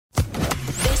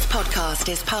podcast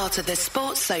is part of the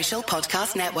Sports Social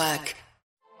Podcast Network.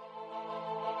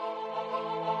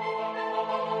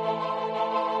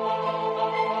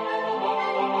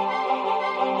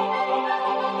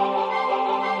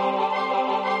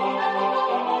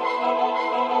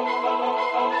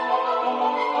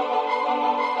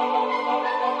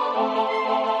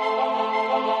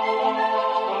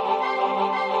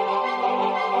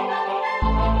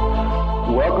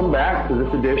 Welcome back to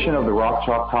this edition of the Rock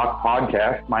Chalk Talk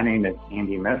podcast. My name is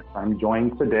Andy Mitz. I'm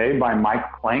joined today by Mike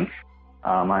Plank.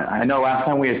 I know last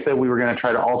time we had said we were going to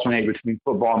try to alternate between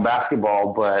football and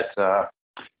basketball, but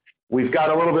we've got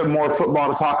a little bit more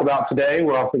football to talk about today.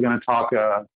 We're also going to talk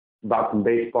about some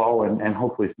baseball and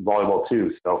hopefully some volleyball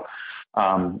too. So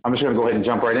I'm just going to go ahead and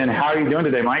jump right in. How are you doing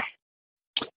today, Mike?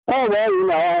 Oh,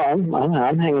 well,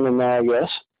 I'm hanging in there, I guess.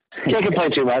 Can't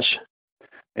complain too much.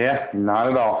 Yeah, not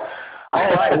at all. All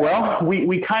right. Well,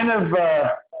 we kind of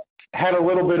had a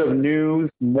little bit of news,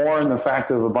 more in the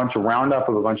fact of a bunch of roundup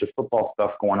of a bunch of football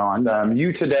stuff going on.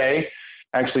 You today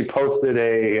actually posted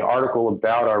a article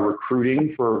about our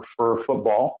recruiting for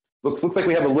football. Looks like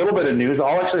we have a little bit of news.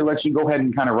 I'll actually let you go ahead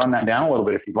and kind of run that down a little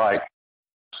bit if you'd like.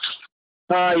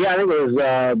 Yeah, I think it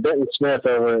was Benton Smith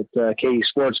over at KU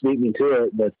Sports beat me to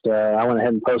it, but I went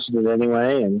ahead and posted it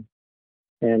anyway.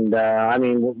 And I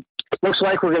mean, looks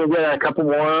like we're going to get a couple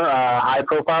more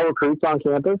high-profile recruits on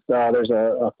campus. There's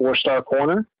a four-star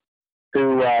corner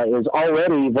who is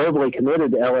already verbally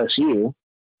committed to LSU,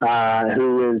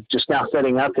 who is just now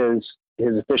setting up his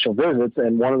official visits,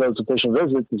 and one of those official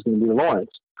visits is going to be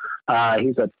Lawrence.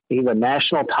 He's a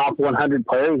national top 100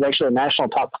 player. He's actually a national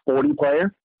top 40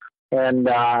 player. And,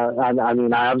 I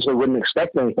mean, I obviously wouldn't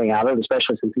expect anything out of it,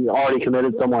 especially since he's already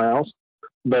committed somewhere else.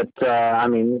 But, I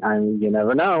mean, you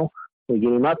never know. We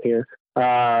get him up here.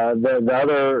 The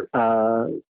other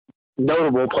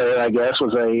notable player, I guess,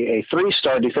 was a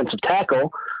three-star defensive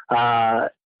tackle out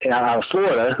of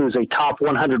Florida, who's a top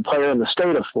 100 player in the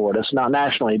state of Florida. So not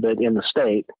nationally, but in the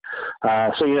state.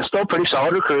 So, still pretty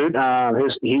solid recruit.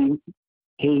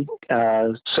 He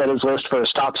set his list for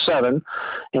his top 7,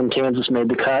 and Kansas made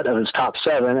the cut of his top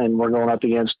 7, and we're going up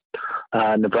against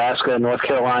Nebraska, North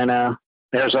Carolina,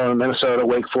 Arizona, Minnesota,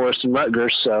 Wake Forest, and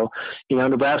Rutgers. So,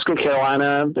 Nebraska,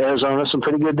 Carolina, Arizona, some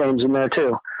pretty good names in there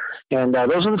too. And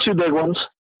those are the two big ones.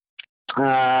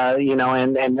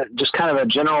 And just kind of a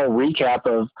general recap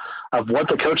of what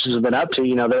the coaches have been up to.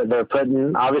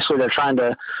 They're trying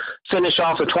to finish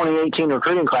off the 2018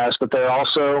 recruiting class, but they're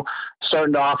also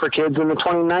starting to offer kids in the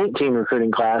 2019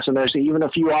 recruiting class. And there's even a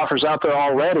few offers out there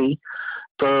already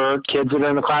for kids that are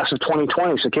in the class of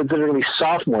 2020, so kids that are going to be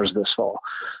sophomores this fall.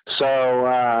 So,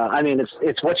 I mean,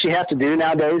 it's what you have to do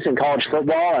nowadays in college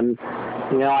football, and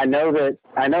I know that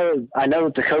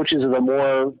the coaches of the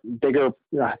more bigger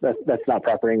that's not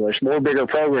proper English, more bigger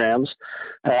programs,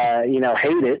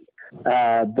 hate it,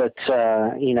 but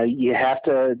you have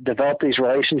to develop these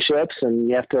relationships, and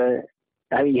you have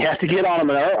to get on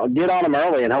them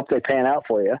early and hope they pan out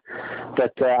for you.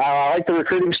 But I like the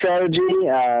recruiting strategy.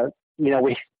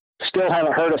 We still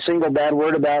haven't heard a single bad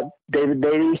word about David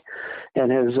Beatty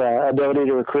and his ability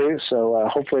to recruit. So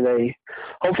hopefully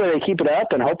they keep it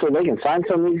up, and hopefully they can sign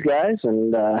some of these guys,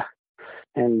 and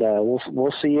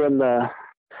we'll see you in the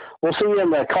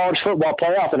college football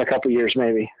playoff in a couple of years,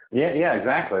 maybe. Yeah,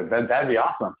 exactly. That'd be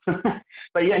awesome.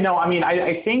 But yeah, no, I mean,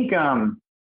 I think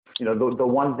the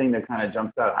one thing that kind of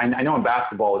jumps out. I know in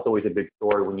basketball it's always a big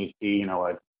story when you see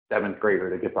a 7th grader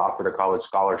that gets offered a college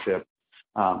scholarship.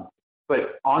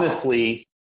 But honestly,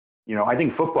 I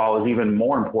think football is even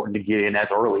more important to get in as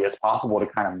early as possible to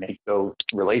kind of make those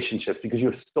relationships, because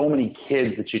you have so many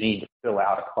kids that you need to fill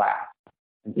out a class.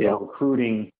 And so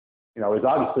recruiting, is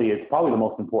obviously, it's probably the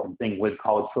most important thing with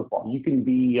college football. You can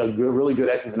be a really good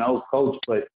X's and O's coach,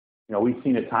 but, we've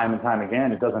seen it time and time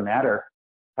again. It doesn't matter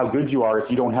how good you are if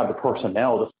you don't have the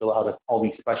personnel to fill out all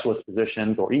these specialist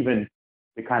positions, or even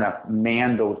to kind of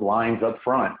man those lines up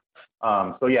front.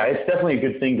 So yeah, it's definitely a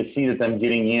good thing to see that them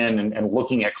getting in and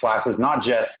looking at classes, not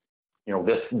just,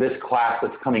 this class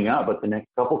that's coming up, but the next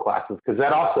couple classes, because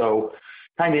that also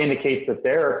kind of indicates that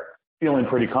they're feeling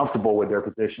pretty comfortable with their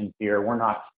positions here. We're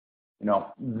not,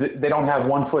 they don't have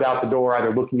one foot out the door,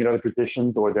 either looking at other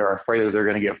positions, or they're afraid that they're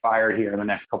going to get fired here in the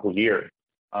next couple of years.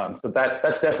 So that's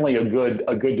definitely a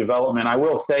good development. I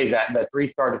will say that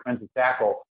 3-star defensive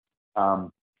tackle,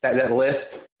 that list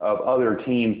of other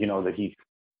teams, that he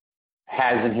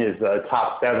has in his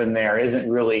top 7 there isn't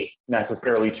really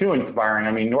necessarily too inspiring.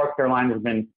 I mean, North Carolina has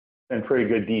been pretty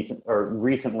good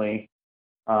recently.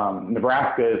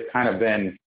 Nebraska has kind of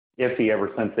been iffy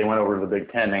ever since they went over to the Big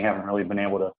Ten. They haven't really been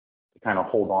able to kind of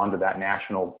hold on to that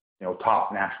national,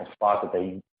 top national spot that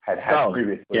they had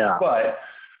previously. Yeah. But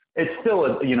it's still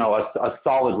a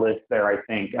solid list there, I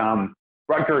think.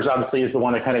 Rutgers obviously is the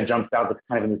one that kind of jumps out, that's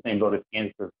kind of in the same boat as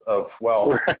Kansas of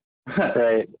right.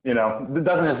 It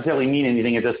doesn't necessarily mean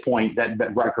anything at this point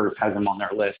that Rutgers has them on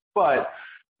their list, but I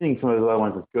think some of the other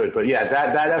ones is good. But yeah,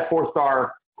 that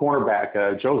 4-star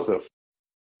cornerback, Joseph,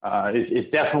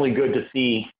 is definitely good to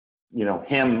see,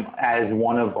 him as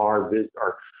one of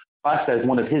us as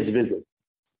one of his visits.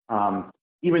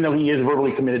 Even though he is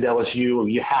verbally committed to LSU,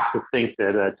 you have to think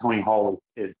that Tony Hall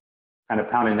is kind of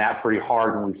pounding that pretty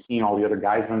hard when we've seen all the other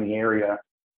guys in the area.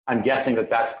 I'm guessing that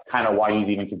that's kind of why he's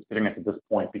even considering it at this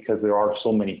point, because there are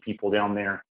so many people down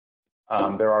there.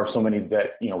 There are so many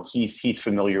that, he's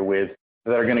familiar with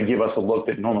that are going to give us a look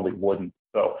that normally wouldn't.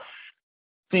 So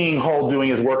seeing Hall doing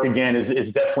his work again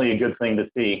is definitely a good thing to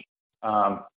see.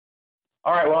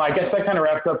 All right, well, I guess that kind of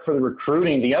wraps up for the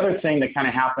recruiting. The other thing that kind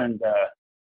of happened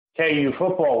KU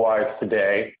football-wise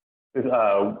today is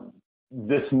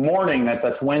this morning,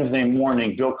 that's Wednesday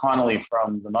morning, Bill Connolly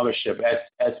from the mothership,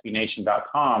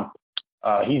 SBNation.com,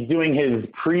 he's doing his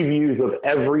previews of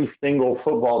every single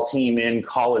football team in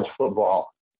college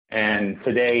football. And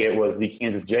today it was the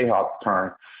Kansas Jayhawks'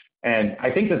 turn. And I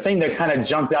think the thing that kind of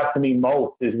jumped out to me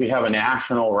most is we have a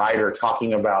national writer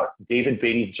talking about David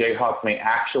Beatty's Jayhawks may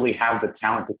actually have the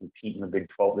talent to compete in the Big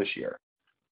 12 this year.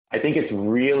 I think it's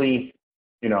really,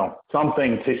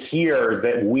 something to hear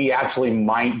that we actually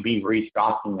might be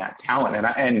restocking that talent.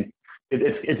 And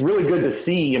it's really good to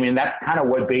see. I mean, that's kind of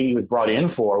what Beatty was brought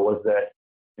in for, was that,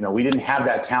 we didn't have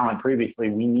that talent previously.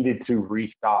 We needed to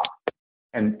restock.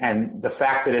 And the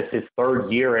fact that it's his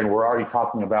third year and we're already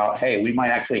talking about, hey, we might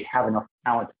actually have enough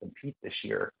talent to compete this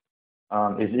year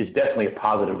is definitely a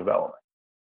positive development.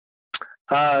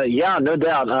 Yeah, no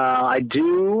doubt. I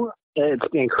do, and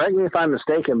correct me if I'm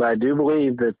mistaken, but I do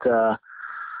believe that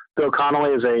Bill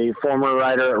Connolly is a former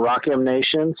writer at Rock M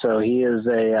Nation, so he is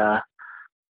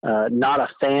not a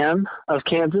fan of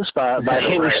Kansas by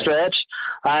any stretch.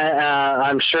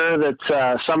 I'm sure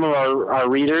that some of our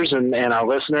readers and our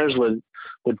listeners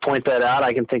would point that out.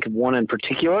 I can think of one in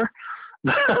particular.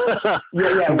 yeah.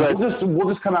 But we'll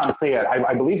just come out and say it.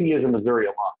 I believe he is a Missouri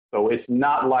alum, so it's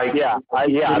not like I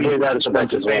believe that is a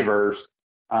bunch of favors.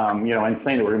 And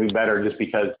saying that we're going to be better just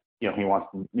because he wants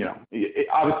to.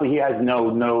 Obviously he has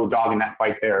no dog in that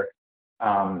fight there.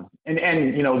 And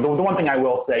the one thing I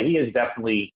will say, he has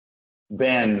definitely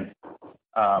been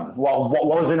what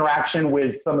was interaction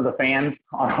with some of the fans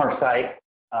on our site.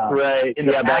 Right.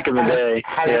 Back in the day.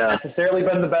 Hasn't necessarily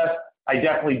been the best. I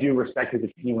definitely do respect his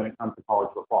opinion when it comes to college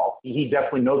football. He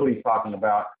definitely knows what he's talking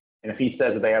about. And if he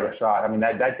says that they have a shot, I mean,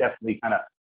 that definitely kind of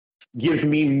gives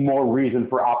me more reason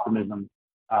for optimism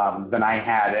than I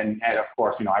had. And of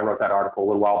course, I wrote that article a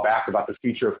little while back about the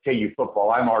future of KU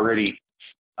football. I'm already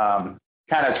kind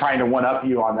of trying to one-up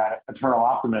you on that eternal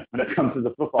optimism when it comes to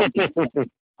the football team.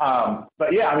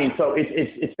 But yeah, I mean, so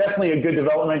it's definitely a good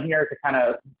development here to kind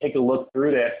of take a look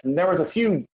through this. And there was a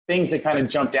few things that kind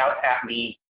of jumped out at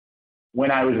me when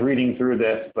I was reading through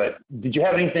this. But did you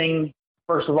have anything,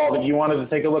 first of all, that you wanted to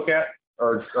take a look at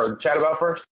or chat about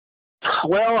first?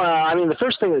 Well, I mean, the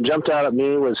first thing that jumped out at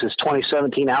me was his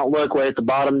 2017 outlook way at the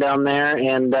bottom down there.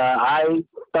 And I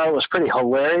thought it was pretty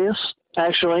hilarious,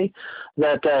 actually,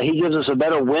 that he gives us a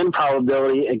better win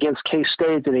probability against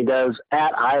K-State than he does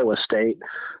at Iowa State.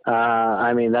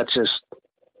 I mean, that's just,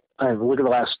 look at the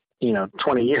last,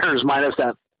 20 years minus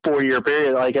that 4-year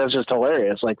period. Like, that's just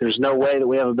hilarious. Like, there's no way that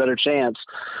we have a better chance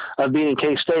of beating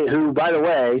K-State, who, by the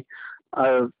way,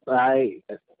 I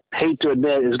hate to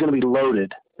admit is going to be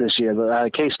loaded this year.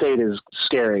 But K-State is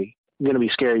going to be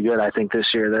scary good, I think, this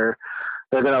year.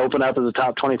 They're going to open up as a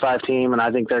top 25 team, and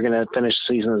I think they're going to finish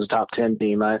the season as a top 10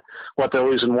 team. They're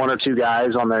losing one or two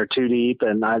guys on their 2 deep,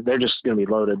 and they're just going to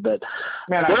be loaded. But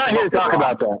we're not here to talk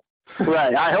about that.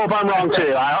 Right. I hope I'm wrong,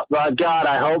 too.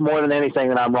 I hope more than anything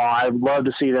that I'm wrong. I'd love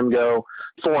to see them go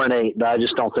 4-8, but I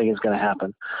just don't think it's going to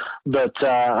happen. But,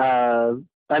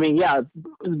 I mean, yeah,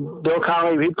 Bill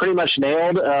Connolly, he pretty much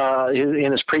nailed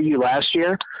in his preview last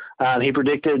year. He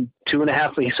predicted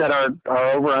 2.5. He set our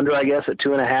over-under, I guess, at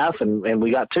 2.5, and we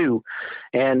got 2.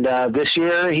 And this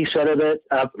year he set it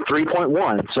at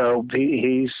 3.1. So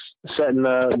he's setting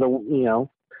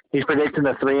he's predicting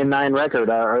a 3-9 record,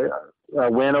 a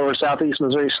win over Southeast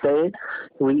Missouri State.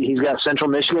 He's got Central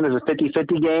Michigan as a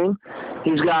 50-50 game.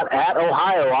 He's got at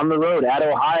Ohio on the road. At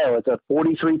Ohio, it's a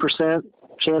 43%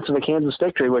 chance of a Kansas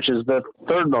victory, which is the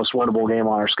third most winnable game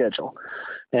on our schedule.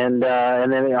 And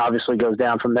then it obviously goes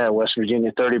down from there. West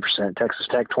Virginia, 30%, Texas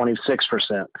Tech,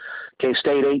 26%,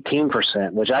 K-State,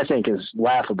 18%, which I think is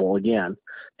laughable again.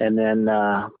 And then,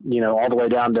 all the way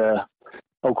down to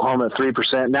Oklahoma at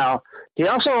 3%. Now, he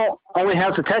also only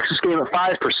has the Texas game at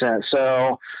 5%.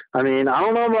 So, I mean, I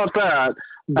don't know about that,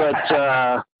 but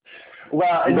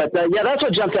yeah, that's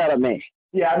what jumped out at me.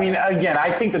 Yeah, I mean, again,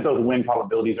 I think that those win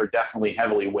probabilities are definitely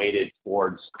heavily weighted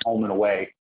towards home and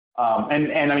away.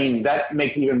 And I mean, that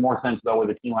makes even more sense, though, with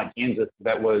a team like Kansas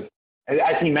that was,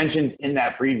 as he mentioned in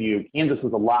that preview, Kansas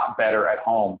was a lot better at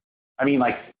home. I mean,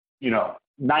 like,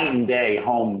 night and day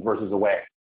home versus away.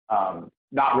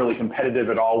 Not really competitive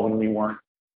at all when we weren't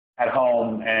at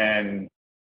home. And,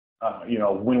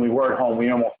 when we were at home, we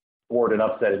almost scored an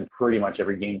upset in pretty much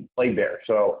every game played there.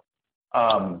 So,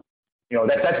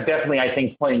 that's definitely, I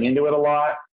think, playing into it a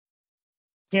lot.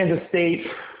 Kansas State,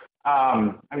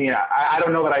 I mean, I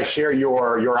don't know that I share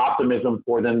your optimism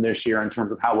for them this year in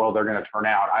terms of how well they're going to turn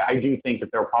out. I do think that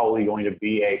they're probably going to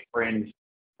be a fringe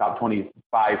top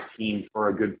 25 team for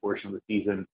a good portion of the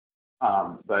season.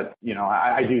 But,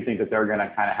 I do think that they're going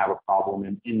to kind of have a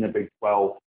problem in the Big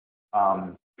 12.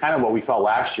 Kind of what we saw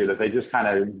last year, that they just kind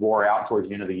of wore out towards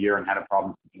the end of the year and had a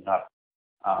problem keeping up.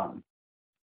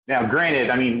 Now,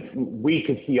 granted, I mean, we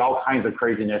could see all kinds of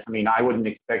craziness. I mean, I wouldn't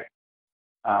expect,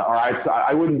 or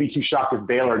I wouldn't be too shocked if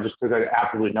Baylor just took an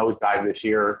absolute nosedive this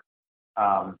year.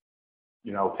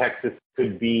 Texas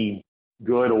could be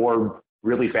good or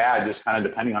really bad, just kind of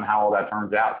depending on how all that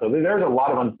turns out. So there's a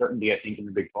lot of uncertainty, I think, in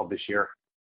the Big 12 this year,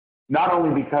 not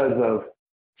only because of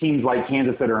teams like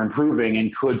Kansas that are improving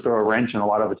and could throw a wrench in a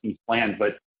lot of the teams' plans,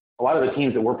 but a lot of the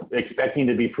teams that we're expecting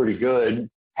to be pretty good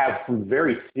have some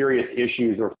very serious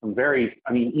issues or some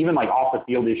even like off the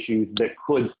field issues that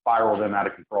could spiral them out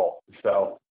of control.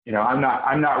 So, I'm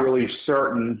not really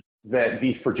certain that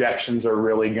these projections are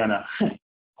really going to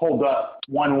hold up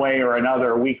one way or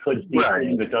another. We could see a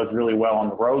team that does really well on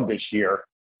the road this year,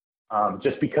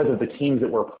 just because of the teams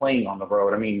that we're playing on the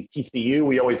road. I mean, TCU,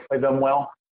 we always play them well,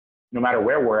 no matter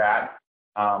where we're at.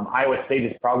 Iowa State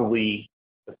is probably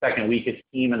the second weakest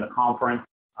team in the conference.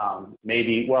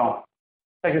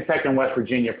 Texas and West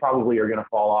Virginia probably are going to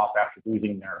fall off after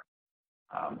losing their,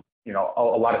 a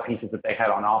lot of pieces that they had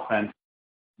on offense.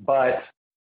 But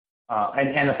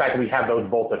and the fact that we have those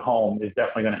both at home is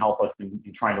definitely going to help us in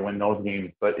trying to win those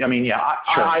games. But I mean, yeah,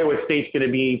 sure. Iowa State's going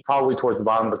to be probably towards the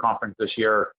bottom of the conference this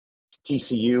year.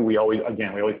 TCU, we always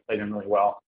play them really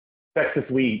well. Texas,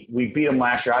 we beat them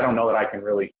last year. I don't know that I can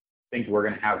really think we're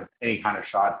going to have any kind of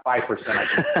shot. 5%, I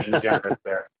think, being generous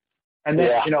there. And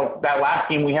then, that last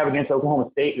game we have against Oklahoma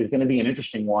State is going to be an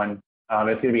interesting one.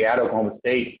 It's going to be at Oklahoma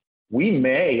State. We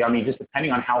may, just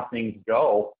depending on how things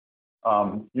go,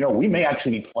 we may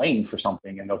actually be playing for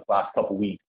something in those last couple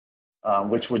weeks,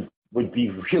 which would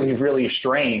be really, really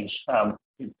strange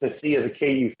to see as a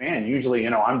KU fan. Usually,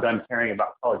 I'm done caring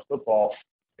about college football,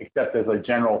 except as a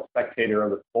general spectator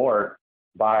of the sport,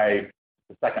 by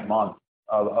the second month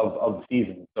of the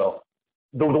season. So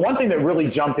the one thing that really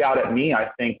jumped out at me, I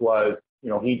think, was,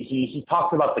 he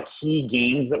talks about the key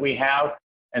games that we have,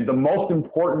 and the most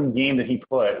important game that he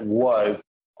put was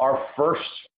our first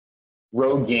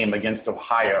road game against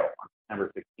Ohio on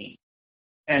September 16th.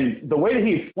 And the way that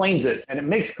he explains it, and it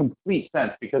makes complete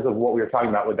sense because of what we were talking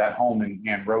about with that home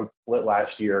and road split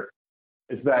last year,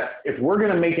 is that if we're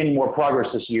going to make any more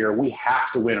progress this year, we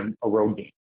have to win a road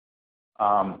game.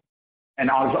 And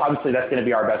obviously that's going to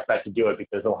be our best bet to do it,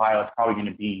 because Ohio is probably going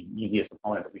to be the easiest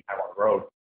opponent that we have on the road.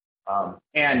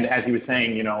 And as he was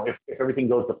saying, if everything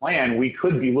goes to plan, we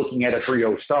could be looking at a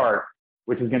 3-0 start,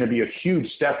 which is going to be a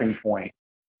huge stepping point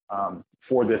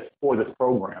for this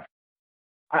program.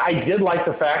 I did like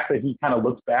the fact that he kind of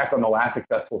looks back on the last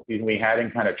successful season we had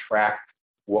and kind of tracked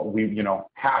what we,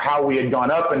 how we had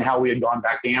gone up and how we had gone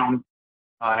back down,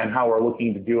 and how we're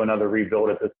looking to do another rebuild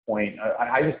at this point.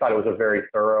 I just thought it was a very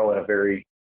thorough and a very,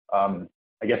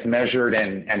 measured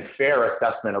and fair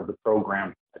assessment of the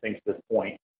program, I think, at this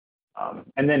point.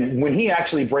 And then when he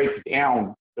actually breaks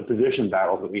down the position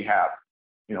battles that we have,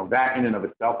 that in and of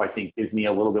itself, I think, gives me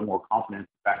a little bit more confidence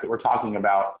in the fact that we're talking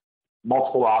about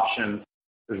multiple options.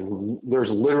 There's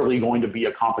literally going to be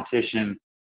a competition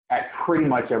at pretty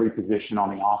much every position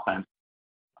on the offense.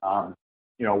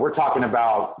 We're talking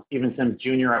about Steven Sims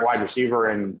Jr. at wide receiver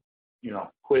and,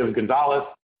 Quiv Gonzalez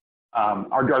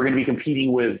are going to be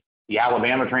competing with the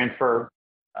Alabama transfer,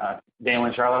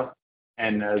 Dalen Charlo,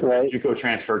 and the JUCO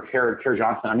transfer, Kerr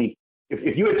Johnson. I mean,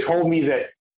 if you had told me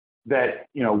that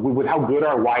with how good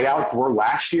our wideouts were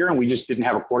last year and we just didn't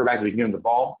have a quarterback that we can give him the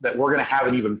ball, that we're going to have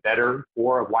an even better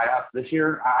core of wideouts this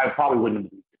year, I probably wouldn't have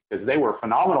believed it, because they were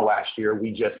phenomenal last year.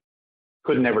 We just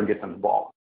could never get them the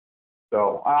ball.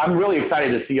 So I'm really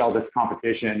excited to see all this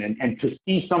competition and to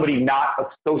see somebody not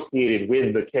associated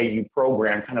with the KU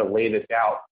program kind of lay this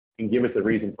out and give us a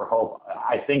reason for hope.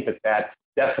 I think that that's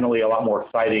definitely a lot more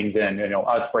exciting than,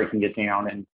 us breaking it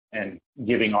down and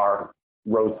giving our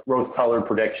rose-colored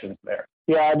predictions there.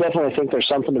 Yeah, I definitely think there's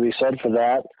something to be said for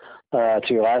that,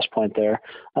 to your last point there.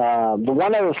 The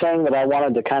one other thing that I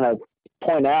wanted to kind of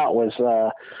point out was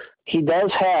he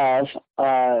does have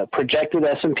projected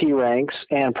S&P ranks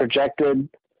and projected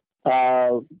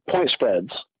point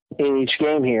spreads in each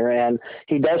game here, and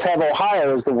he does have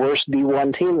Ohio as the worst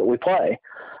D1 team that we play,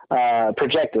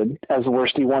 projected as the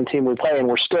worst D1 team we play, and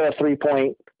we're still a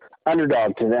 3-point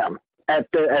underdog to them at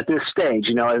this stage.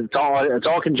 It's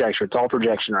all conjecture, it's all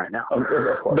projection right now.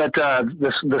 But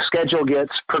the schedule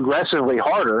gets progressively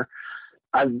harder.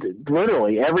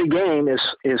 Literally every game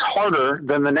is harder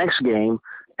than the next game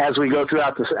as we go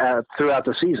throughout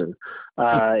the season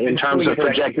in terms of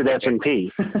projected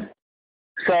S&P.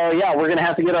 So, yeah, we're going to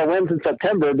have to get our wins in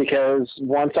September because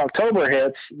once October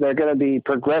hits, they're going to be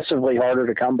progressively harder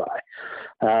to come by.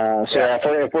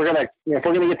 If we're going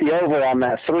to get the over on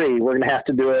that 3, we're going to have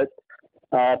to do it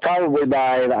probably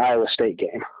by the Iowa State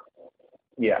game.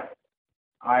 Yeah,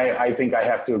 I think I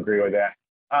have to agree with that.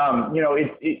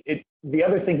 The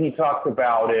other thing he talked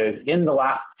about is in the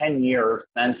last 10 years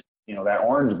since, that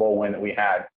Orange Bowl win that we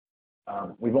had,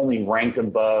 we've only ranked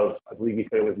above, I believe he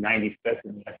said it was 95th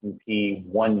in the S&P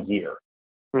 1 year.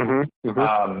 Mm-hmm,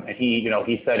 mm-hmm. And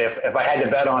he said, if I had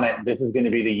to bet on it, this is going to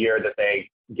be the year that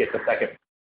they get the second.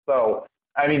 So,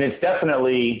 I mean, it's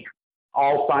definitely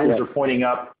all signs are pointing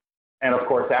up. And of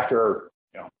course, after,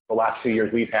 the last 2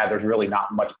 years we've had, there's really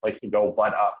not much place to go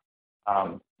but up.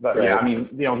 Yeah, I mean,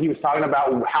 he was talking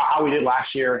about how we did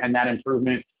last year and that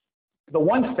improvement. The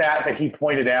one stat that he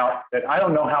pointed out that I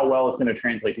don't know how well it's going to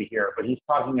translate to here, but he's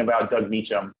talking about Doug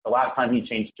Meacham. The last time he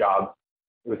changed jobs,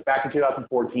 it was back in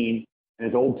 2014, and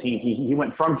his old team, he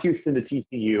went from Houston to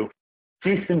TCU.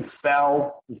 Houston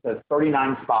fell, he says,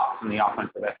 39 spots in the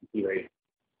offensive S&P rating.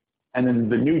 And then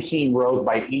the new team rose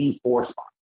by 84 spots.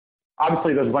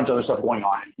 Obviously, there's a bunch of other stuff going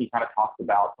on, and he kind of talked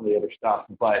about some of the other stuff.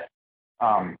 But,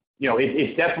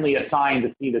 it's definitely a sign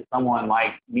to see that someone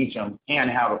like Meacham can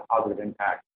have a positive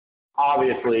impact.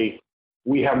 Obviously,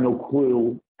 we have no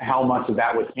clue how much of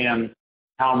that was him,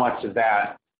 how much of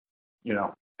that,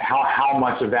 how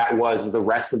much of that was the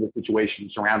rest of the situation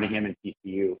surrounding him in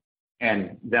TCU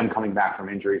and them coming back from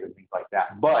injuries and things like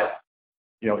that. But,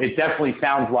 it definitely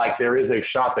sounds like there is a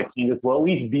shot that Kansas will at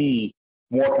least be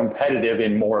more competitive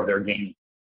in more of their games.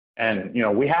 And,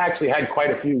 we actually had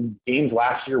quite a few games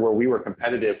last year where we were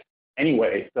competitive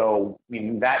anyway. So, I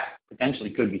mean, that potentially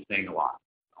could be saying a lot.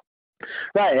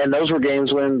 Right, and those were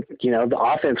games when, the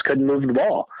offense couldn't move the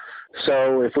ball.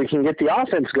 So if we can get the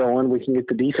offense going, we can get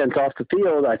the defense off the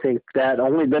field. I think that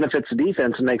only benefits the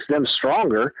defense and makes them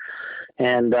stronger.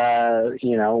 And,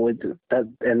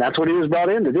 and that's what he was brought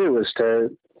in to do, is to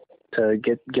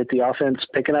get the offense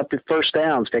picking up first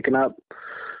downs, picking up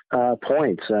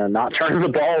points, not turning the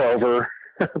ball over,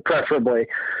 preferably.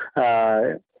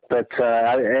 But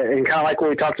kind of like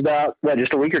what we talked about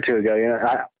just a week or two ago,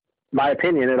 my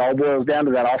opinion, it all boils down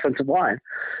to that offensive line.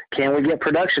 Can we get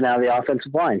production out of the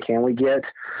offensive line? Can we get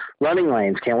running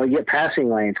lanes? Can we get passing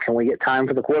lanes? Can we get time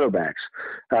for the quarterbacks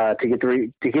to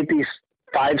get these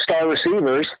 5-star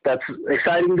receivers? That's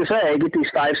exciting to say. Get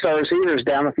these 5-star receivers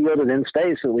down the field and in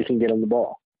space so that we can get them the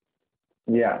ball.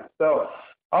 Yeah. So,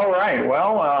 all right.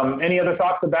 Well, any other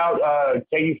thoughts about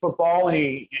KU football?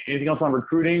 Anything else on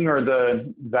recruiting or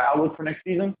the outlook for next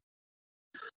season?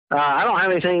 I don't have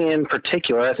anything in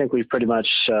particular. I think we've pretty much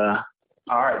all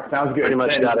right, sounds good. Pretty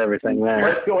much got everything there.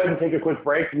 Let's go ahead and take a quick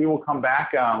break. We will come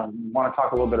back. We want to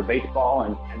talk a little bit of baseball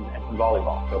and some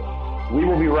volleyball. So we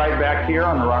will be right back here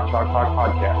on the Rock Chalk Talk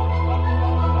podcast.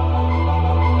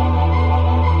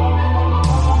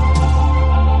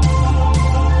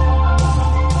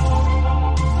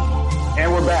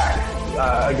 And we're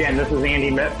back. Again, this is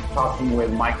Andy Mitt talking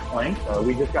with Mike Plank.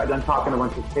 We just got done talking a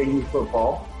bunch of KU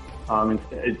football.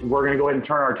 We're going to go ahead and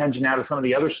turn our attention now to some of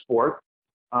the other sports.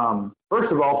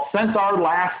 First of all, since our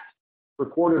last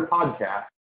recorded podcast,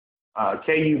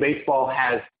 KU baseball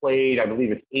has played, I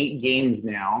believe it's 8 games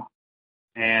now,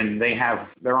 and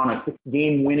they're on a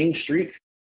 6-game winning streak.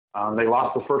 They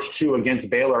lost the first 2 against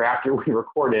Baylor after we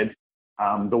recorded,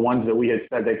 the ones that we had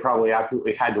said they probably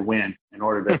absolutely had to win in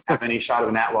order to have any shot of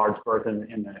an at-large berth in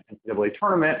the NCAA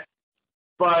tournament.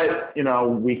 But,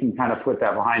 we can kind of put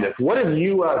that behind us. What have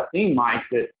you seen, Mike,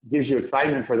 that gives you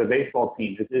excitement for the baseball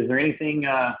team? Is there anything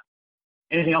else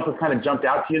that's kind of jumped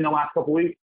out to you in the last couple of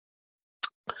weeks?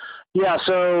 Yeah,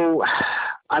 so,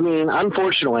 I mean,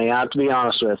 unfortunately, I have to be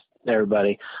honest with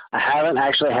everybody, I haven't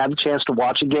actually had the chance to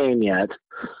watch a game yet.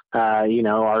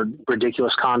 Our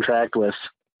ridiculous contract with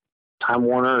Time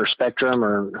Warner or Spectrum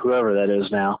or whoever that is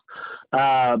now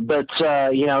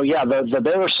The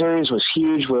Baylor series was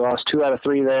huge. We lost 2 out of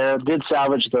 3 there. Did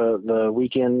salvage the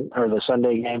weekend or the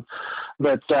Sunday game.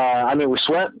 But, we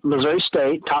swept Missouri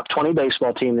State, top 20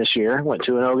 baseball team this year, went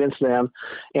 2-0 against them.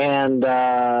 And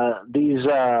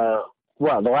the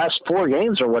last 4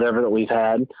 games or whatever that we've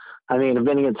had, have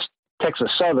been against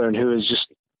Texas Southern, who is just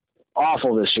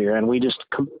awful this year, and we just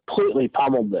completely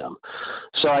pummeled them.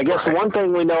 So I guess the one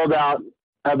thing we know about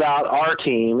our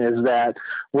team is that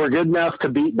we're good enough to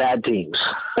beat bad teams.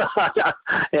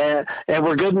 and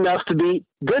we're good enough to beat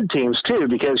good teams too,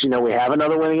 because, we have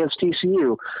another win against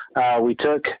TCU. We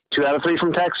took 2 out of 3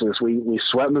 from Texas. We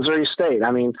swept Missouri State.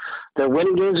 They're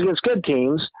winning games against good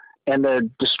teams and they're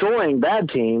destroying bad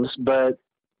teams, but,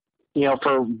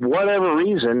 for whatever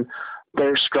reason,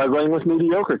 they're struggling with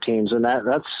mediocre teams, and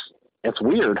that's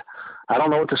weird. I don't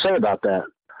know what to say about that.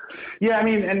 Yeah,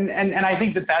 and I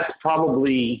think that's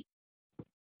probably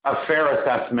a fair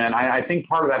assessment. I think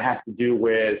part of that has to do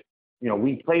with,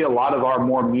 we played a lot of our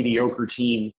more mediocre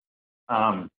teams.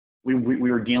 We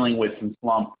were dealing with some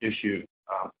slump issues.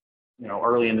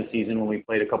 Early in the season when we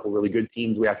played a couple really good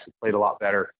teams, we actually played a lot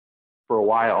better for a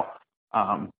while.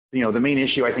 The main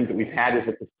issue I think that we've had is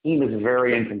that the team is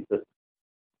very inconsistent,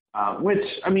 which,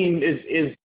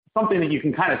 is something that you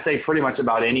can kind of say pretty much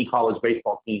about any college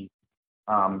baseball team.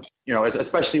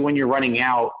 Especially when you're running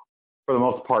out, for the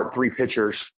most part, 3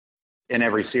 pitchers in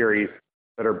every series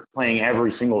that are playing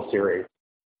every single series,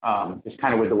 just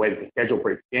kind of with the way that the schedule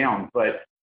breaks down. But,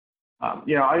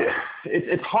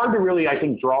 it's hard to really, I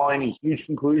think, draw any huge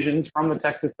conclusions from the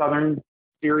Texas Southern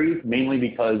series, mainly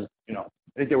because, I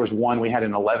think there was one, we had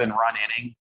an 11-run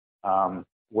inning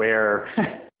where,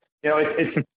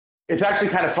 it's actually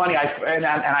kind of funny.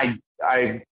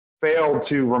 I failed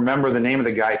to remember the name of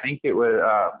the guy. I think it was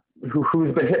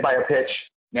who's been hit by a pitch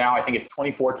now. I think it's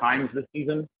 24 times this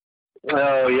season.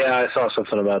 Oh yeah, I saw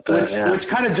something about that. Which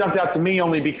kind of jumped out to me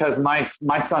only because my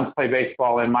sons play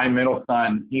baseball, and my middle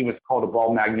son, he was called a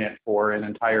ball magnet for an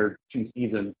entire 2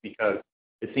 seasons because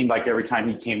it seemed like every time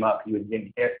he came up, he was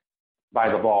getting hit by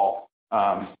the ball.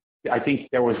 I think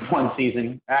there was one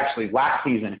season, actually last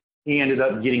season, he ended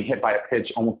up getting hit by a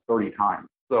pitch almost 30 times.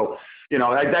 So,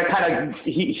 that kind of,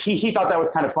 he thought that was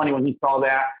kind of funny when he saw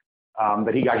that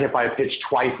he got hit by a pitch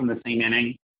twice in the same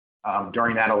inning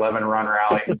during that 11-run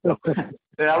rally. So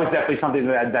that was definitely something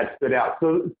that stood out.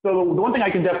 So the one thing I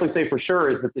can definitely say for sure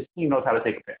is that this team knows how to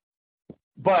take a pitch.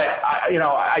 But,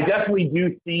 I definitely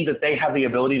do see that they have the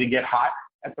ability to get hot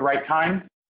at the right time.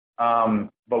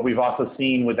 But we've also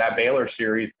seen with that Baylor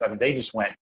series, they just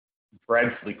went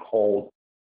dreadfully cold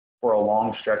for a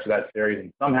long stretch of that series,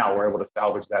 and somehow we're able to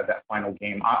salvage that final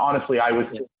game. Honestly, I was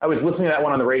listening to that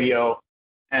one on the radio,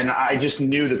 and I just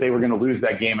knew that they were going to lose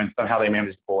that game, and somehow they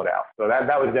managed to pull it out. So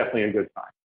that was definitely a good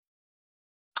sign.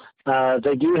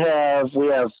 We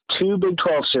have 2 Big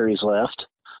 12 series left.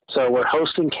 So we're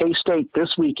hosting K-State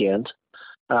this weekend,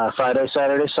 Friday,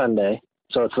 Saturday, Sunday.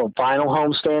 So it's the final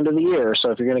homestand of the year.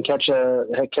 So if you're going to catch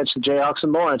the Jayhawks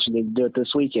and Lawrence, you need to do it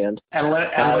this weekend. And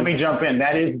let me jump in.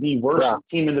 That is the worst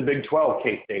team in the Big 12,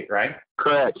 K-State, right?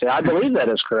 Correct. Yeah, I believe that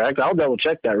is correct. I'll double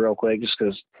check that real quick just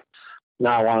because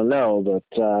now I want to know. But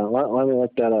let me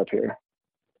look that up here.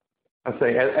 I'll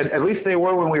say at least they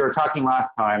were when we were talking last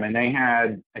time, and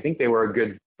I think they were a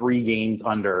good 3 games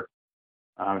under.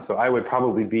 So I would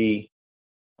probably be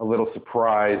a little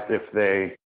surprised if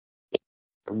they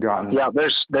have gotten. Yeah,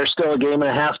 they're still a game and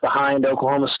a half behind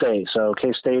Oklahoma State. So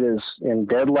K-State is in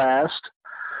dead last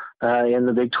in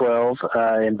the Big 12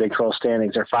 in Big 12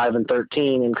 standings. They're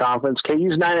 5-13 in conference.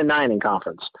 KU's 9-9 in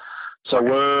conference. So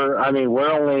we're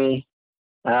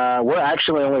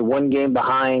actually only 1 game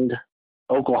behind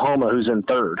Oklahoma, who's in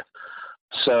 3rd.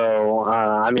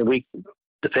 So we,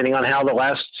 depending on how the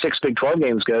last 6 Big 12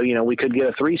 games go, we could get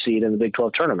a 3 seed in the Big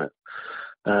 12 tournament.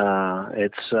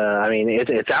 It's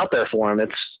out there for them.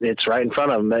 It's right in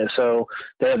front of them. So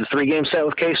they have the 3-game set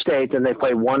with K-State. Then they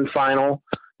play one final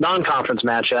non-conference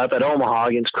matchup at Omaha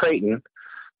against Creighton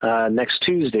next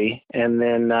Tuesday, and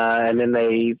then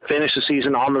they finish the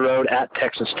season on the road at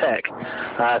Texas Tech.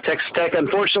 Texas Tech,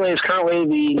 unfortunately, is currently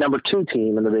the number 2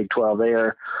 team in the Big 12. They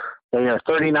are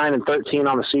 39-13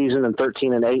 on the season and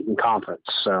 13-8 in conference.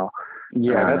 So.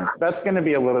 Yeah, that's going to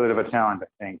be a little bit of a challenge, I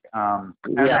think. And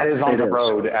that is on the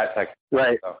road at Texas.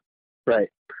 Right, so. Right.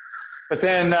 But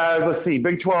then, let's see,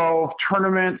 Big 12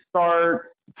 tournament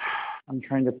start. I'm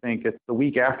trying to think. It's the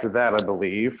week after that, I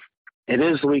believe. It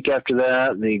is the week after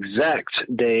that. The exact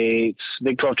dates,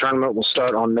 Big 12 tournament will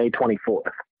start on May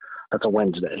 24th. That's a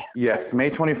Wednesday. Yes, May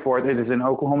 24th. It is in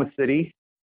Oklahoma City.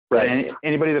 Right. And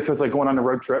anybody that feels like going on a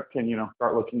road trip can,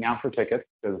 start looking out for tickets,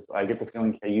 because I get the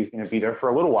feeling KU's going to be there for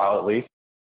a little while at least.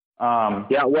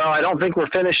 Yeah, well, I don't think we're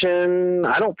finishing.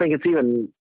 I don't think it's even.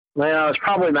 Well, it's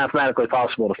probably mathematically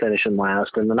possible to finish in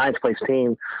last. And the ninth place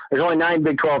team, there's only 9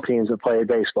 Big 12 teams that play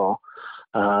baseball.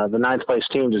 The ninth place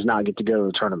team does not get to go to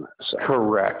the tournament. So.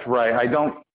 Correct. Right.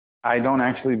 I don't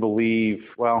actually believe.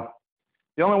 Well,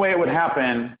 the only way it would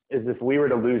happen is if we were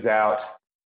to lose out,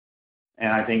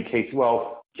 and I think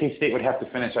K-State would have to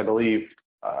finish, I believe,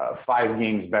 5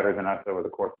 games better than us over the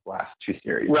course of the last 2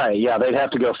 series. Right. Yeah, they'd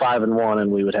have to go 5-1,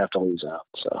 and we would have to lose out.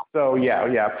 So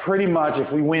yeah, pretty much.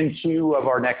 If we win 2 of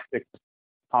our next 6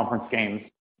 conference games,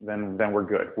 then we're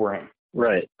good. We're in.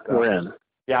 Right. So, we're in.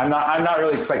 Yeah, I'm not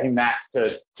really expecting that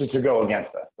to go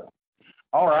against us. So.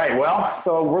 All right. Well,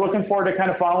 so we're looking forward to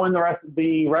kind of following the rest of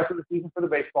the season for the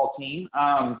baseball team.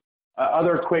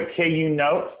 Other quick KU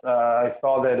notes. I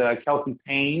saw that Kelsey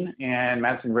Payne and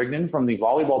Madison Rigdon from the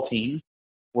volleyball team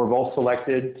were both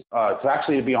selected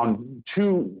to be on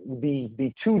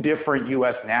the 2 different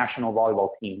U.S. national volleyball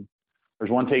teams.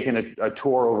 There's one taking a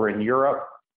tour over in Europe,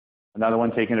 another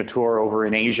one taking a tour over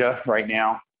in Asia right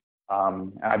now.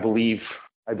 I believe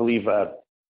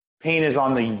Payne is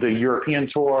on the European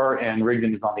tour and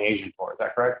Rigdon is on the Asian tour. Is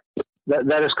that correct?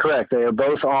 That is correct. They are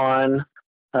both on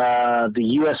the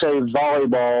USA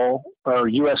Volleyball or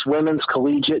U.S. Women's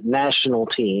Collegiate National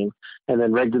Team, and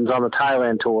then Rigdon's on the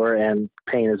Thailand tour, and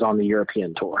Payne is on the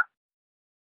European tour.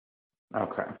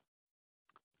 Okay.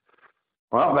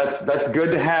 Well, that's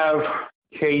good to have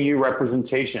KU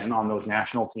representation on those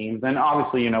national teams, and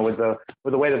obviously, with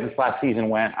the way that this last season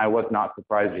went, I was not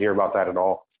surprised to hear about that at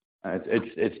all.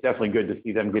 It's definitely good to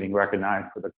see them getting recognized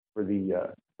for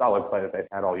the solid play that they've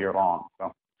had all year long.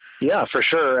 So. Yeah, for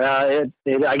sure. I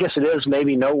guess it is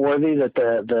maybe noteworthy that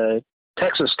the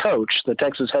Texas coach, the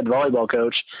Texas head volleyball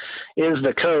coach, is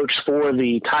the coach for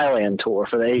the Thailand tour,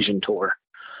 for the Asian tour.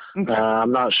 Okay.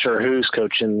 I'm not sure who's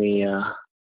coaching the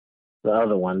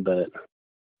other one, but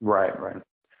right.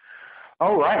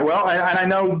 All right. Well, and I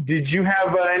know. Did you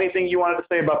have anything you wanted to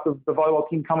say about the volleyball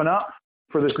team coming up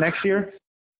for this next year?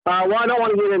 Well, I don't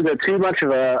want to get into too much of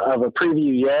a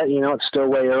preview yet. It's still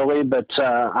way early, but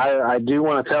I do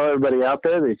want to tell everybody out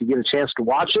there that if you get a chance to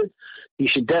watch it, you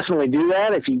should definitely do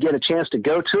that. If you get a chance to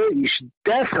go to it, you should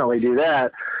definitely do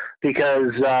that,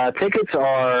 because tickets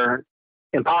are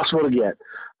impossible to get.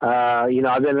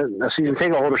 I've been a season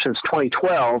ticket holder since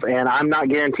 2012, and I'm not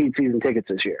guaranteed season tickets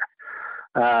this year.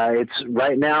 It's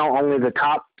right now only the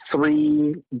top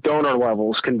 3 donor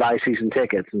levels can buy season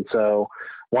tickets, and so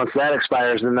once that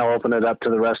expires, then they'll open it up to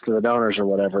the rest of the donors or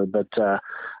whatever. But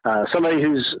somebody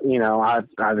who's,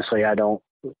 obviously I don't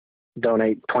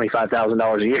donate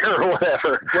 $25,000 a year or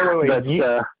whatever. Wait. But,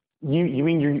 you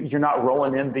mean you're not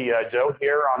rolling in the dough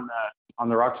here on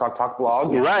the Rock Chalk Talk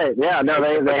blog? Right. Yeah. No,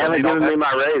 they haven't given me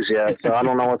my raise yet, so I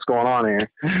don't know what's going on here.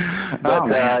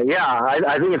 But I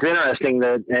think it's interesting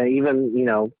that even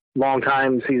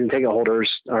longtime season ticket holders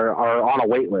are on a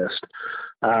wait list.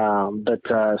 So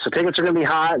tickets are going to be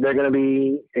hot. They're going to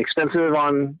be expensive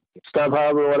on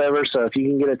StubHub or whatever. So if you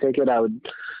can get a ticket, I would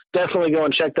definitely go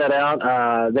and check that out.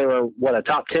 They were a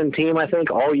top 10 team, I think,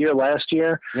 all year last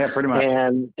year. Yeah, pretty much.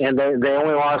 And they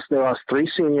lost 3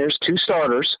 seniors, 2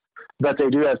 starters, but they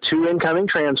do have 2 incoming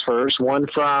transfers, one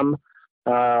from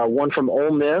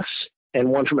Ole Miss and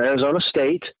one from Arizona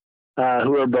State,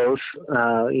 who are both,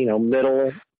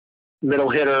 middle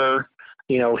hitter,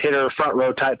 hitter front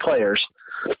row type players.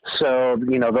 So,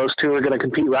 those 2 are going to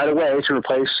compete right away to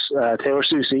replace Taylor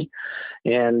Susie.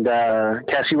 And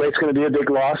Cassie Waite's going to be a big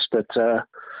loss, but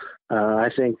I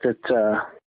think that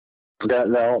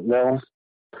they'll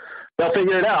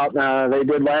figure it out. They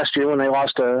did last year when they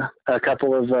lost a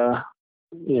couple of,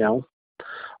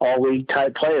 all-league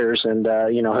type players. And,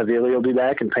 Havili will be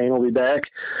back and Payne will be back.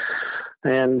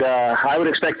 And I would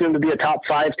expect them to be a top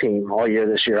 5 team all year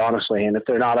this year, honestly. And if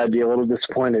they're not, I'd be a little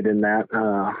disappointed in that.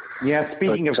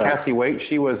 Speaking of Cassie Waite,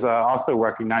 she was also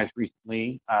recognized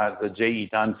recently as the J.E.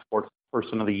 Dunn Sports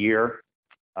Person of the Year.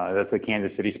 That's the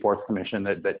Kansas City Sports Commission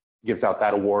that gives out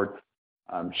that award.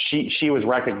 She was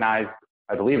recognized,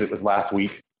 I believe it was last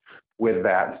week, with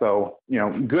that. So,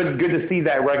 good to see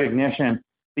that recognition.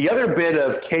 The other bit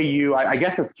of KU, I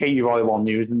guess it's KU volleyball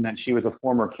news, and that she was a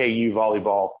former KU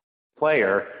volleyball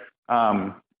player.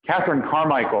 Catherine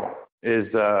Carmichael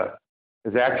is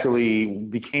actually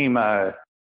became a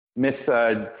Miss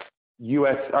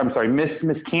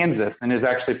Miss Kansas, and is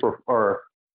actually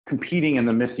competing in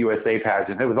the Miss USA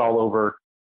pageant. It was all over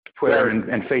Twitter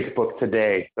and Facebook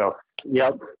today. So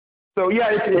yep. So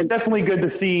yeah, it's definitely good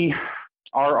to see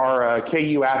our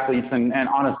KU athletes and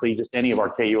honestly just any of our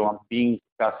KU being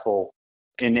successful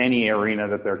in any arena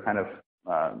that they're kind of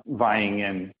vying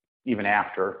in, even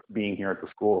after being here at the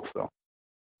school. So.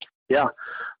 Yeah,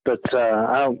 but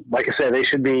like I said, they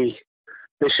should be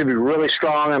really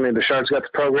strong. I mean, Bouchard's got the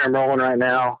program rolling right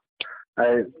now.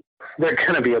 They're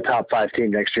going to be a top 5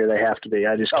 team next year. They have to be.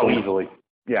 I just can't, easily.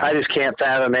 Yeah. I just can't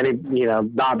fathom any,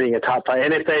 not being a top 5.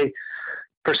 And if they,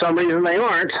 for some reason they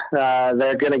aren't,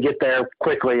 they're going to get there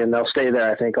quickly and they'll stay there,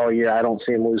 I think, all year. I don't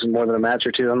see them losing more than a match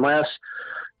or two unless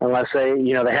they,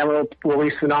 they haven't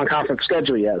released the non-conference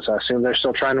schedule yet. So I assume they're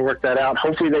still trying to work that out.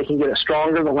 Hopefully they can get it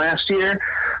stronger than last year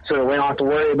so that we don't have to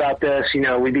worry about this.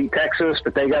 We beat Texas,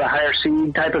 but they got a higher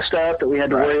seed type of stuff that we had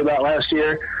to worry about last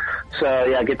year. So,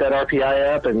 yeah, get that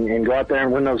RPI up and go out there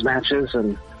and win those matches.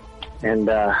 And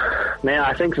man,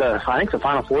 I think the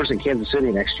Final Four is in Kansas City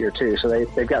next year, too. So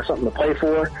they've got something to play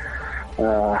for.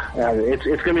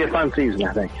 It's going to be a fun season,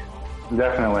 I think.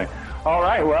 Definitely. All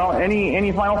right, well,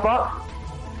 any final thoughts?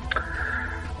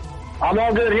 I'm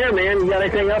all good here, man. You got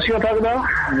anything else you want to talk about?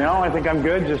 No, I think I'm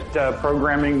good. Just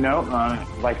programming note.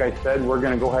 Like I said, we're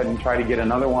going to go ahead and try to get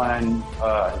another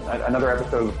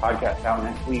episode of the podcast out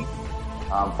next week.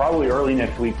 Probably early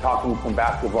next week, talking some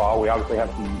basketball. We obviously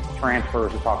have some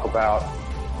transfers to talk about,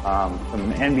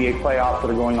 some NBA playoffs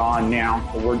that are going on now.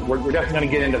 So we're definitely going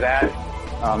to get into that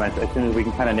as soon as we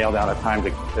can kind of nail down a time to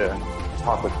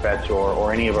talk with Fetch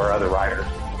or any of our other writers.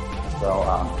 So,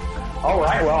 all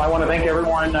right. Well, I want to thank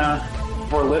everyone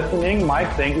for listening.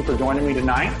 Mike, thank you for joining me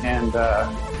tonight, and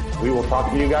we will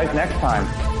talk to you guys next time.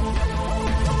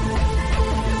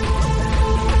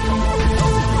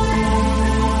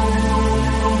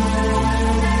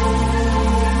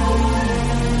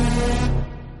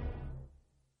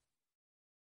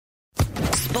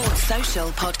 Sports Social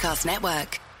Podcast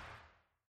Network.